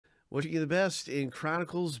Wishing you the best in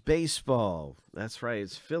Chronicles baseball. That's right,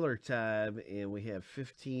 it's filler time, and we have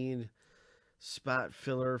 15 spot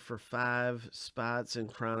filler for 5 spots in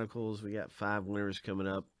Chronicles. We got 5 winners coming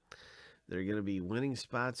up. They're going to be winning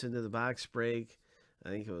spots into the box break. I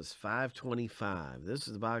think it was 525. This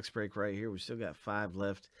is the box break right here. We still got 5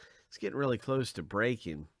 left. It's getting really close to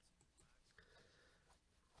breaking.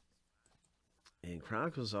 And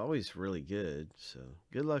Chronicles is always really good. So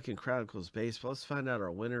good luck in Chronicles baseball. Let's find out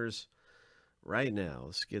our winners right now.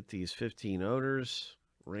 Let's get these 15 owners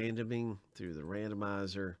randoming through the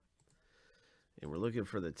randomizer. And we're looking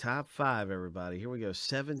for the top 5, everybody. Here we go,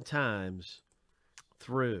 7 times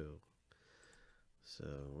through. So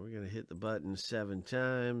we're going to hit the button 7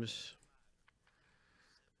 times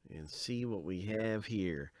and see what we have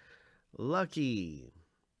here. Lucky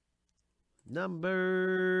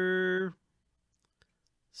number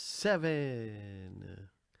 7.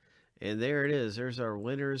 And there it is. There's our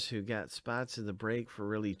winners who got spots in the break for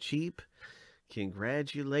really cheap.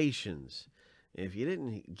 Congratulations. If you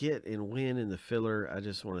didn't get and win in the filler, I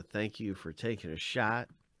just want to thank you for taking a shot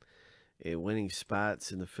at winning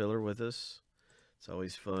spots in the filler with us. It's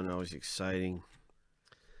always fun, always exciting.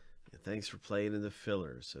 And thanks for playing in the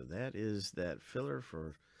filler. So that is that filler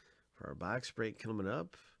for our box break coming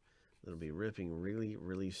up. It'll be ripping really,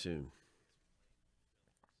 really soon.